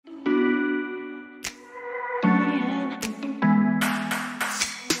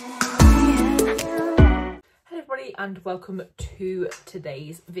Hi and welcome to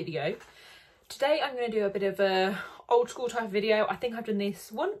today's video. Today I'm going to do a bit of a old school type of video. I think I've done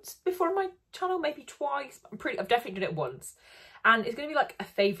this once before on my channel, maybe twice. I've definitely done it once, and it's going to be like a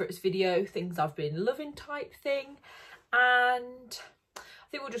favourites video, things I've been loving type thing, and I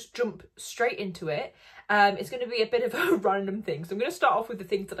think we'll just jump straight into it. It's going to be a bit of a random thing, so I'm going to start off with the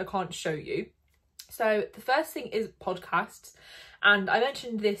things that I can't show you. So the first thing is podcasts, and I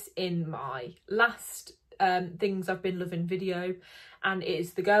mentioned this in my last things I've been loving video, and it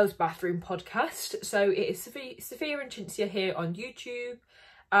is the Girls Bathroom podcast. So it is Sophia and Cinzia here on YouTube.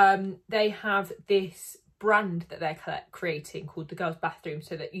 They have this brand that they're creating called the Girls Bathroom,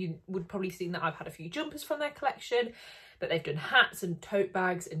 so that you would probably seen that I've had a few jumpers from their collection, but they've done hats and tote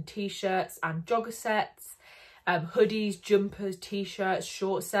bags and t-shirts and jogger sets, hoodies, jumpers, t-shirts,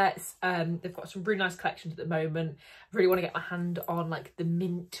 short sets. They've got some really nice collections at the moment. I really want to get my hand on like the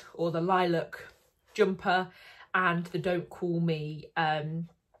mint or the lilac jumper and the Don't Call Me, the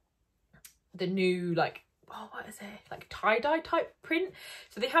new like, oh, what is it, like tie-dye type print.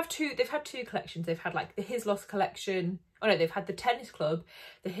 So they've had two collections. They've had like the His Loss collection, oh no, they've had the Tennis Club,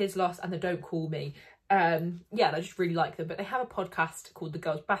 the His Loss and the Don't Call Me. Yeah, I just really like them. But they have a podcast called the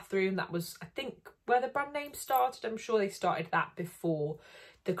Girls Bathroom. That was, I think, where the brand name started. I'm sure they started that before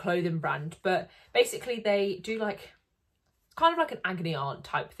the clothing brand, but basically they do like kind of like an agony aunt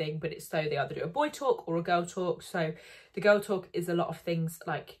type thing, but it's so they either do a boy talk or a girl talk. So the girl talk is a lot of things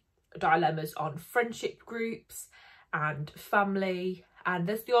like dilemmas on friendship groups and family, and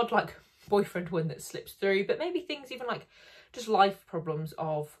there's the odd like boyfriend one that slips through, but maybe things even like just life problems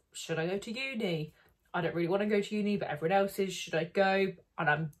of, should I go to uni? I don't really want to go to uni, but everyone else is. Should I go? And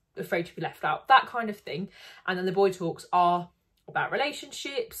I'm afraid to be left out, that kind of thing. And then the boy talks are about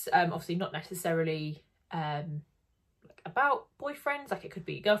relationships, obviously not necessarily about boyfriends, like it could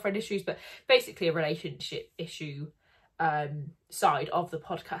be girlfriend issues, but basically a relationship issue side of the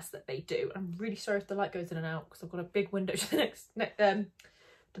podcast that they do. I'm really sorry if the light goes in and out because I've got a big window to the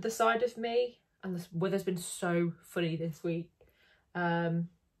to the side of me, and the weather's been so funny this week.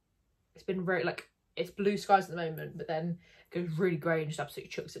 It's been very like, it's blue skies at the moment, but then it goes really grey and just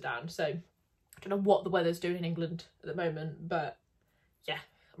absolutely chucks it down. So I don't know what the weather's doing in England at the moment, but yeah,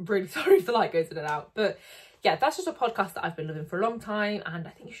 I'm really sorry if the light goes in and out. But yeah, that's just a podcast that I've been loving for a long time, and I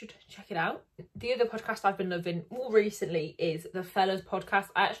think you should check it out. The other podcast I've been loving more recently is the Fellas podcast.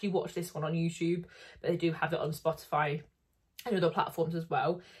 I actually watched this one on YouTube, but they do have it on Spotify and other platforms as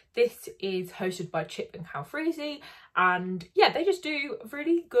well. This is hosted by Chip and Cal Freezy, and yeah, they just do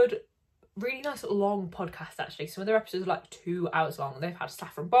really good, really nice long podcasts actually. Some of their episodes are like 2 hours long. They've had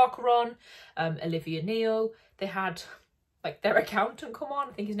Saffron Barker on, Olivia Neal. They had like their accountant come on.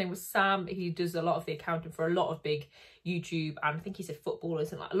 I think his name was Sam. He does a lot of the accounting for a lot of big YouTube, and I think he said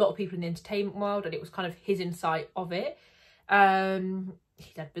footballers and like a lot of people in the entertainment world, and it was kind of his insight of it. He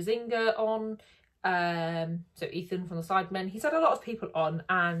had Bazinga on, so Ethan from the Sidemen. He's had a lot of people on,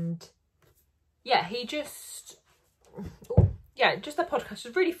 and yeah, just their podcast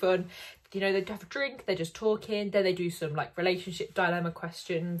is really fun. You know, they have a drink, they're just talking, then they do some like relationship dilemma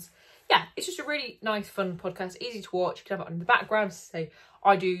questions. Yeah, it's just a really nice, fun podcast, easy to watch. You can have it on in the background. So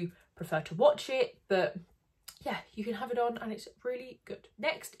I do prefer to watch it, but yeah, you can have it on and it's really good.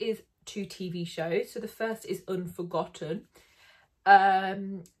 Next is 2 TV shows. So the first is Unforgotten.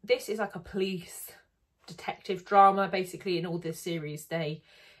 This is like a police detective drama. Basically, in all this series,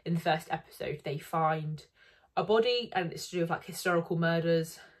 in the first episode, they find a body, and it's to do with like historical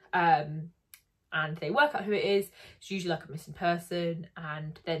murders. And they work out who it is. It's usually like a missing person,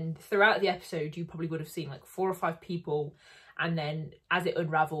 and then throughout the episode you probably would have seen like 4 or 5 people, and then as it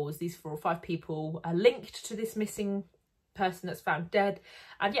unravels, these 4 or 5 people are linked to this missing person that's found dead.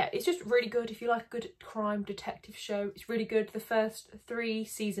 And yeah, it's just really good if you like a good crime detective show. It's really good. The first 3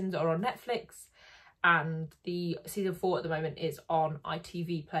 seasons are on Netflix, and the season 4 at the moment is on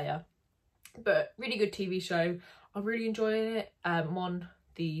ITV Player. But really good TV show. I'm really enjoying it. I'm on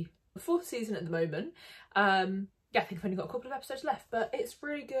the 4th season at the moment. Yeah, I think I've only got a couple of episodes left, but it's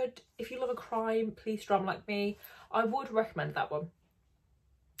really good. If you love a crime police drama like me, I would recommend that one.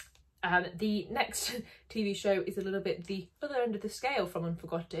 The next TV show is a little bit the other end of the scale from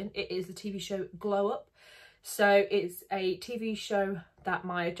Unforgotten. It is the TV show Glow Up. So it's a TV show that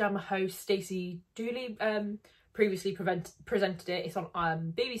my JAMA host Stacey Dooley previously presented it. It's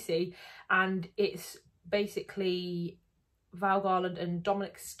on BBC, and it's basically Val Garland and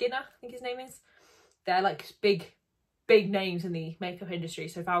Dominic Skinner, I think his name is. They're like big names in the makeup industry.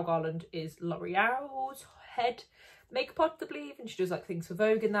 So Val Garland is L'Oreal's head makeup artist, I believe, and she does like things for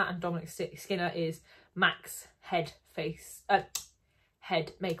Vogue and that, and Dominic Skinner is MAC's head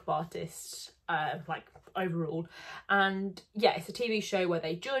head makeup artist, like overall. And yeah, it's a TV show where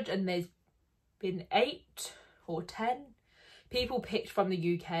they judge, and there's been 8 or 10 people picked from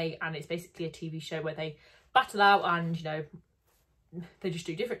the UK, and it's basically a TV show where they battle out, and you know, they just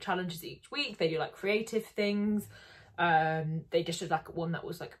do different challenges each week. They do like creative things. They just did like one that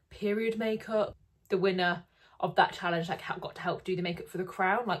was like period makeup. The winner of that challenge like got to help do the makeup for the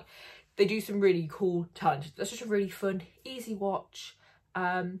crown. Like they do some really cool challenges. That's just a really fun, easy watch.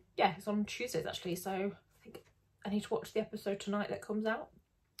 Yeah, it's on Tuesdays actually, so I think I need to watch the episode tonight that comes out.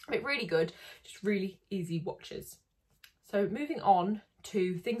 But really good, just really easy watches. So moving on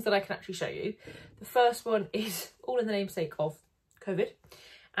to things that I can actually show you. The first one is all in the namesake of COVID,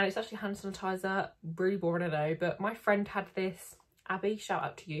 and it's actually hand sanitizer. Really boring, I know, but my friend had this, Abby, shout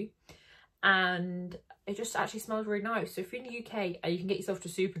out to you, and it just actually smells really nice. So if you're in the UK and you can get yourself to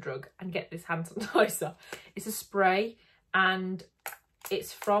Superdrug and get this hand sanitizer, it's a spray, and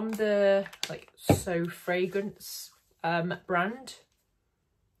it's from the like So Fragrance brand.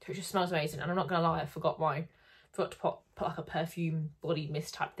 So it just smells amazing, and I'm not gonna lie, I forgot to put like a perfume body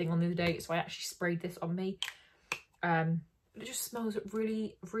mist type thing on the other day, so I actually sprayed this on me. It just smells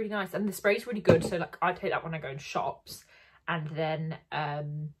really, really nice, and the spray's really good. So like I take that when I go in shops, and then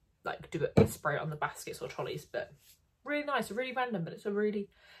like do it, spray it on the baskets or trolleys. But really nice, really random, but it's a really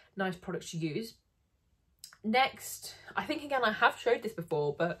nice product to use. Next, I think again I have showed this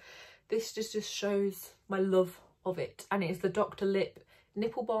before, but this just shows my love of it, and it is the Dr. Lip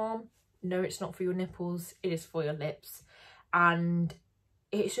Nipple Balm. No, it's not for your nipples, it is for your lips, and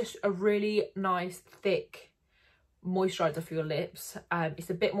it's just a really nice thick moisturizer for your lips.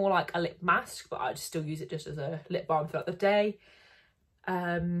 It's a bit more like a lip mask, but I just still use it just as a lip balm throughout the day.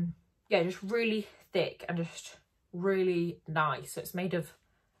 Yeah, just really thick and just really nice. So it's made of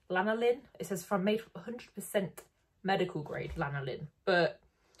lanolin. It says made from 100% medical grade lanolin, but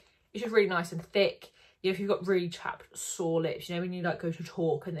it's just really nice and thick. You know, if you've got really chapped, sore lips, you know, when you like go to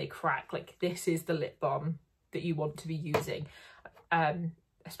talk and they crack, like this is the lip balm that you want to be using,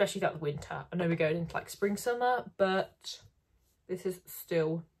 especially throughout the winter. I know we're going into like spring, summer, but this is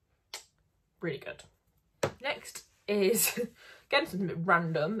still really good. Next is, again, something a bit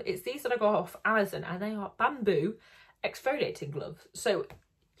random. It's these that I got off Amazon, and they are bamboo exfoliating gloves. So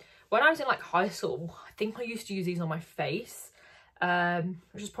when I was in like high school, I think I used to use these on my face,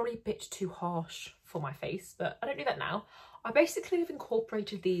 which is probably a bit too harsh for my face, but I don't do that now. I basically have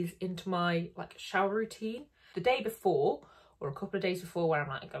incorporated these into my like shower routine. The day before, or a couple of days before, when I'm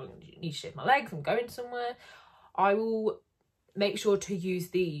like need to shave my legs, I'm going somewhere, I will make sure to use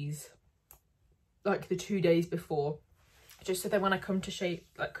these like the 2 days before, just so that when I come to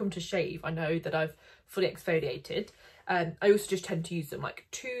shave, I know that I've fully exfoliated. I also just tend to use them like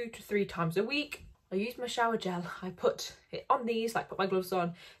 2 to 3 times a week. I use my shower gel, I put it on these, like put my gloves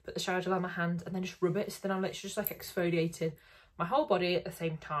on, put the shower gel on my hand, and then just rub it. So then I'm literally just like exfoliating my whole body at the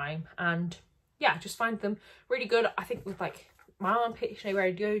same time. And yeah, I just find them really good. I think with like my armpits, you know,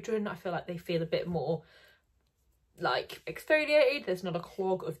 wearing deodorant, I feel like they feel a bit more like exfoliated. There's not a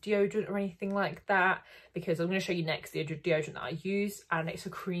clog of deodorant or anything like that, because I'm going to show you next the deodorant that I use, and it's a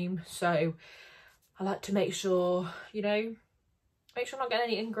cream. So I like to make sure, you know, make sure I'm not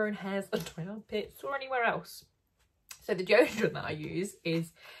getting any ingrown hairs under my armpits or anywhere else. So the deodorant that I use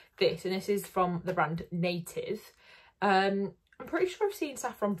is this, and this is from the brand Native. I'm pretty sure I've seen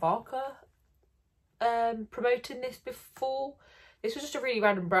Saffron Barker promoting this before. This was just a really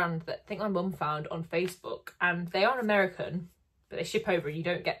random brand that I think my mum found on Facebook, and they are American, but they ship over and you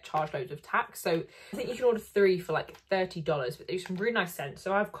don't get charged loads of tax. So I think you can order 3 for like $30, but there's some really nice scents.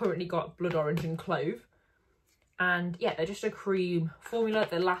 So I've currently got Blood Orange and Clove. And yeah, they're just a cream formula.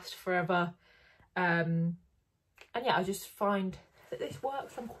 They last forever. And yeah, I just find that this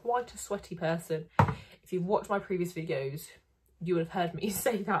works. I'm quite a sweaty person. If you've watched my previous videos, you would have heard me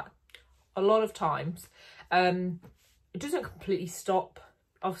say that a lot of times. It doesn't completely stop.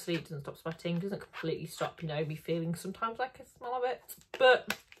 Obviously, it doesn't stop sweating. It doesn't completely stop, you know, me feeling sometimes like I smell of it.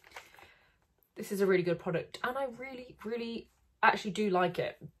 But this is a really good product, and I really, really actually do like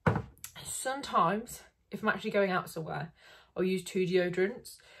it. Sometimes, if I'm actually going out somewhere, I'll use 2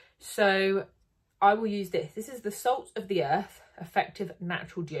 deodorants. So I will use this. This is the Salt of the Earth Effective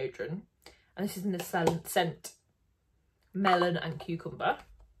Natural Deodorant. And this is in the scent Melon and Cucumber.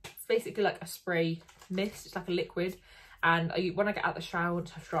 It's basically like a spray mist. It's like a liquid. And when I get out the shower,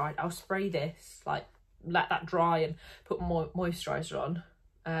 once I've dried, I'll spray this, like let that dry and put more moisturiser on.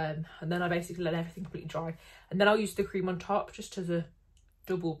 And then I basically let everything completely dry. And then I'll use the cream on top just as a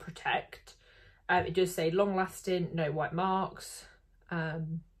double protect. It does say long lasting, no white marks.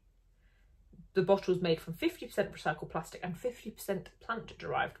 the bottle's made from 50% recycled plastic and 50%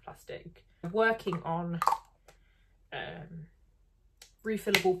 plant-derived plastic. I'm working on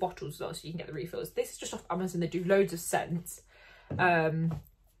refillable bottles though, so you can get the refills. This is just off Amazon. They do loads of scents. I've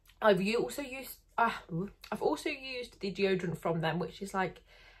also used the deodorant from them, which is like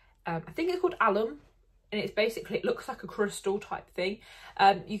I think it's called alum, and it's basically, it looks like a crystal type thing.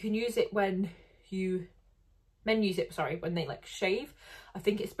 You can use it when men use it, sorry, when they like shave. I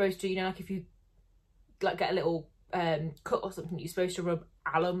think it's supposed to, you know, like if you like get a little cut or something, you're supposed to rub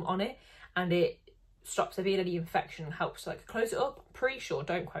alum on it, and it stops there being any infection and helps to like close it up. I'm pretty sure,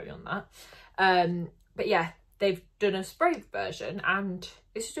 don't quote me on that. But yeah, they've done a spray version and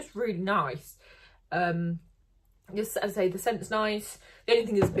it's just really nice. Just as I say, the scent's nice. The only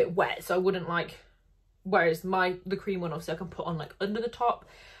thing is a bit wet, so I wouldn't like, whereas the cream one obviously I can put on like under the top.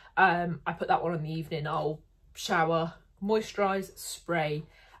 I put that one in the evening. I'll shower, moisturise, spray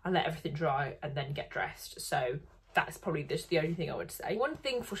and let everything dry and then get dressed. So that's probably just the only thing I would say. One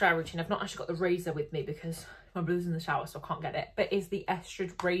thing for shower routine, I've not actually got the razor with me because my brother's in the shower, so I can't get it, but is the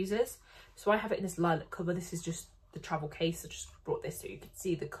Estrid razors. So I have it in this lilac cover. This is just the travel case. I just brought this so you can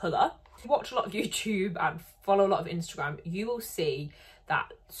see the colour. If you watch a lot of YouTube and follow a lot of Instagram, you will see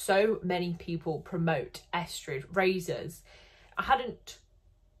that so many people promote Estrid razors. I hadn't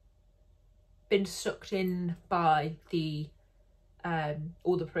been sucked in by the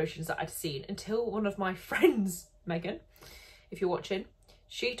all the promotions that I'd seen until one of my friends, Megan, if you're watching,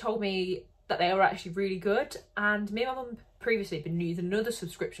 she told me that they were actually really good. And me and my mum previously had been using another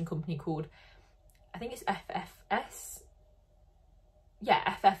subscription company called, I think it's FFS.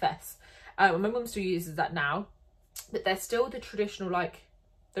 Yeah, FFS. My mum still uses that now, but they're still the traditional, like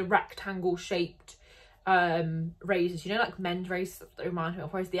the rectangle shaped razors, you know, like men's razors that remind me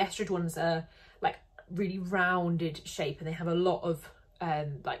of, whereas the Estrid ones are like really rounded shape, and they have a lot of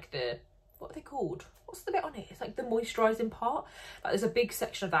like the, what are they called? What's the bit on it? It's like the moisturising part. Like there's a big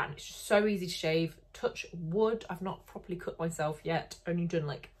section of that, and it's just so easy to shave. Touch wood, I've not properly cut myself yet. Only done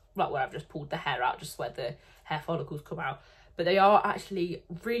like where I've just pulled the hair out, just where the hair follicles come out. But they are actually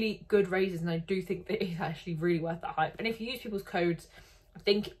really good razors, and I do think that it's actually really worth that hype. And if you use people's codes, I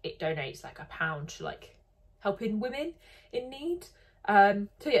think it donates like £1 to like helping women in need. So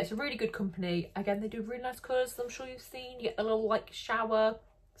yeah, it's a really good company. Again, they do really nice colours, I'm sure you've seen. You get the little like shower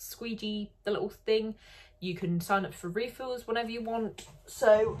squeegee, the little thing. You can sign up for refills whenever you want.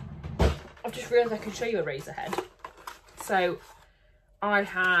 So I've just realised I can show you a razor head. So I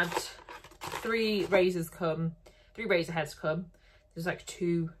had three razor heads come. There's like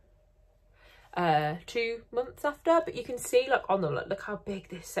two months after, but you can see like on them, look how big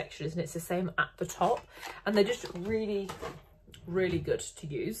this section is, and it's the same at the top, and they're just really good to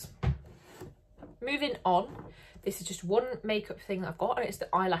use. Moving on, this is just one makeup thing that I've got, and it's the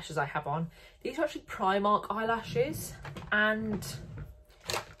eyelashes I have on. These are actually Primark eyelashes, and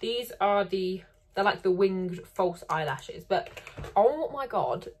these are they're like the winged false eyelashes, but oh my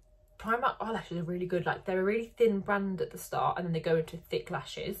god, Primark eyelashes are really good. Like they're a really thin brand at the start, and then they go into thick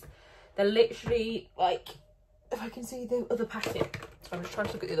lashes. They're literally like, if I can see the other packet, so I'm just trying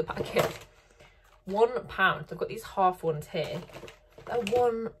to look at the other packet. £1. I've got these half ones here. They're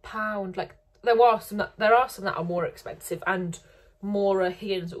 £1. Like there are some that are more expensive, and Mora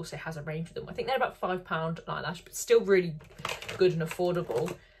Higgins also has a range of them. I think they're about £5 an eyelash, but still really good and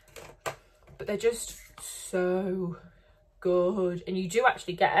affordable. But they're just so good, and you do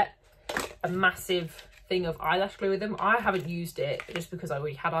actually get a massive thing of eyelash glue with them. I haven't used it just because I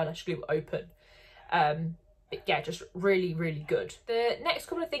already had eyelash glue open. But yeah, just really good. The next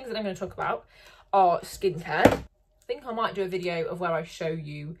couple of things that I'm going to talk about are skincare. I think I might do a video of where I show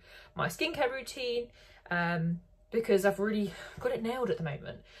you my skincare routine, because I've really got it nailed at the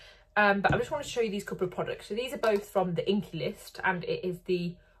moment. But I just want to show you these couple of products. So these are both from the Inky List, and it is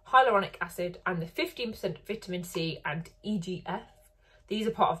the hyaluronic acid and the 15% vitamin C and EGF. These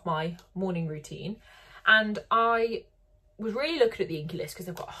are part of my morning routine, and I was really looking at the Inky List because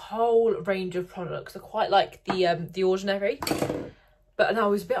they've got a whole range of products. They're quite like the Ordinary, but I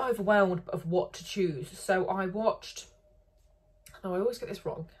was a bit overwhelmed of what to choose. So I watched, no, I always get this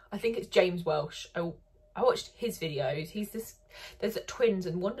wrong, I think it's James Welsh. I watched his videos. There's twins,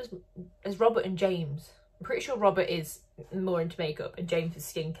 and one there's Robert and James. I'm pretty sure Robert is more into makeup and James is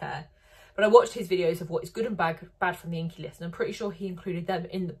skincare. But I watched his videos of what is good and bad from the Inky List, and I'm pretty sure he included them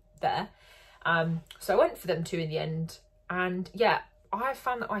in there. So I went for them two in the end, and yeah, I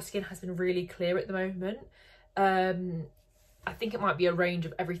found that my skin has been really clear at the moment. I think it might be a range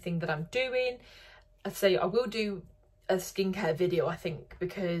of everything that I'm doing. I'd say I will do a skincare video, I think,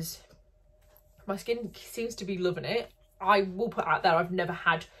 because my skin seems to be loving it. I will put out there, I've never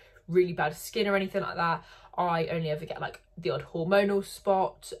had really bad skin or anything like that. I only ever get like the odd hormonal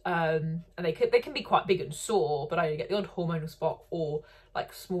spot, and they can be quite big and sore, but I only get the odd hormonal spot or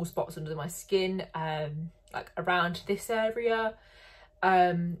like small spots under my skin, like around this area.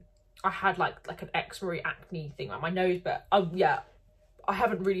 I had like an eczema acne thing on my nose, but yeah, I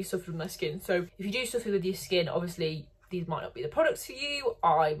haven't really suffered with my skin. So if you do suffer with your skin, obviously these might not be the products for you.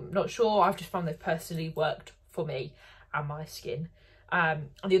 I'm not sure. I've just found they've personally worked for me and my skin. And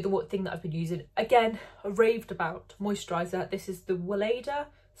the other thing that I've been using, again, I raved about moisturiser. This is the Weleda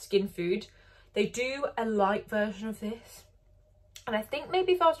Skin Food. They do a light version of this, and I think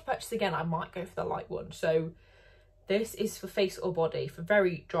maybe if I was to purchase again, I might go for the light one. So this is for face or body for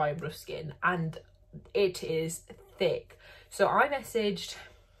very dry and rough skin, and it is thick. So I messaged,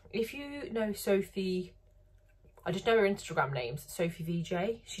 if you know Sophie, I just know her Instagram names, Sophie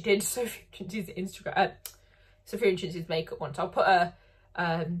VJ. She did Sophie Hinch's Instagram, Sophie Hinch's makeup once. I'll put a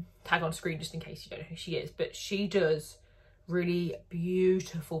tag on screen just in case you don't know who she is, but she does really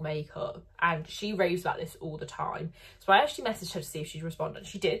beautiful makeup and she raves about this all the time. So I actually messaged her to see if she'd respond, and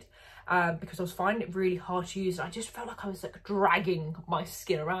she did, because I was finding it really hard to use. I just felt like I was like dragging my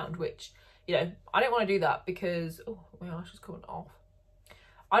skin around, which, you know, I don't want to do that because, oh my gosh, it's coming off.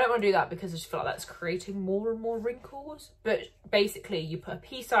 I don't want to do that because I just feel like that's creating more and more wrinkles. But basically you put a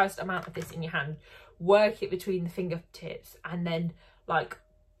pea-sized amount of this in your hand, work it between the fingertips, and then like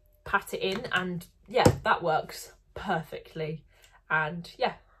pat it in, and yeah, that works perfectly. And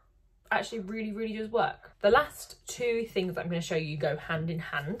yeah, actually really does work. The last two things that I'm going to show you go hand in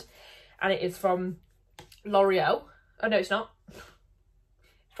hand, and it is from L'Oreal. Oh no, it's not.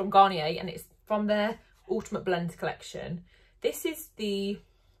 It's from Garnier, and it's from their Ultimate Blends collection. This is the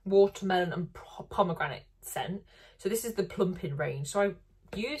Watermelon and Pomegranate scent. So this is the plumping range. So I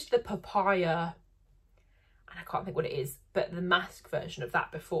used the papaya, and I can't think what it is, but the mask version of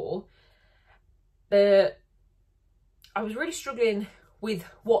that before. I was really struggling with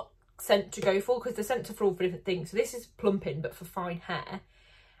what scent to go for, because the scents are for all for different things. So this is plumping but for fine hair,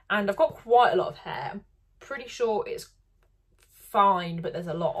 and I've got quite a lot of hair. I'm pretty sure it's fine, but there's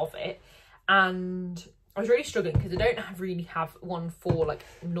a lot of it, and I was really struggling because I don't really have one for like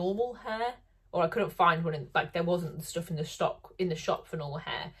normal hair, or I couldn't find one like there wasn't the stuff in the shop for normal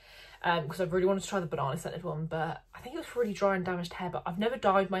hair, because I really wanted to try the banana scented one, but I think it was for really dry and damaged hair. But I've never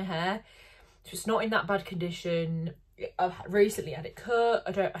dyed my hair, so it's not in that bad condition. I've recently had it cut.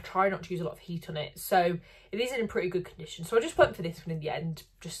 I try not to use a lot of heat on it, so it is in pretty good condition. So I just went for this one in the end,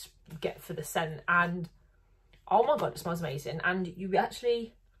 just get for the scent, and oh my god, it smells amazing. And you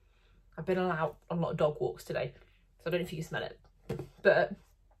actually, I've been out on a lot of dog walks today, so I don't know if you can smell it, but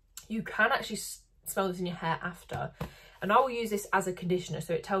you can actually smell this in your hair after. And I will use this as a conditioner,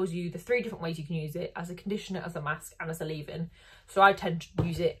 so it tells you the 3 different ways you can use it: as a conditioner, as a mask, and as a leave-in. So I tend to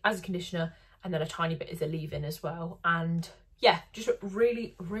use it as a conditioner, and then a tiny bit as a leave-in as well. And yeah, just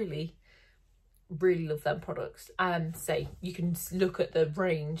really love them products. So you can look at the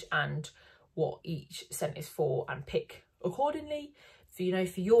range and what each scent is for and pick accordingly for, you know,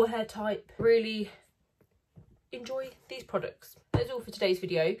 for your hair type. Really enjoy these products. That's all for today's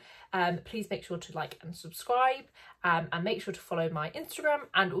video. Please make sure to like and subscribe, and make sure to follow my Instagram,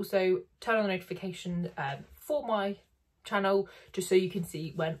 and also turn on the notification for my channel, just so you can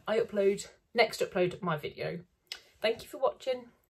see when I next upload my video. Thank you for watching.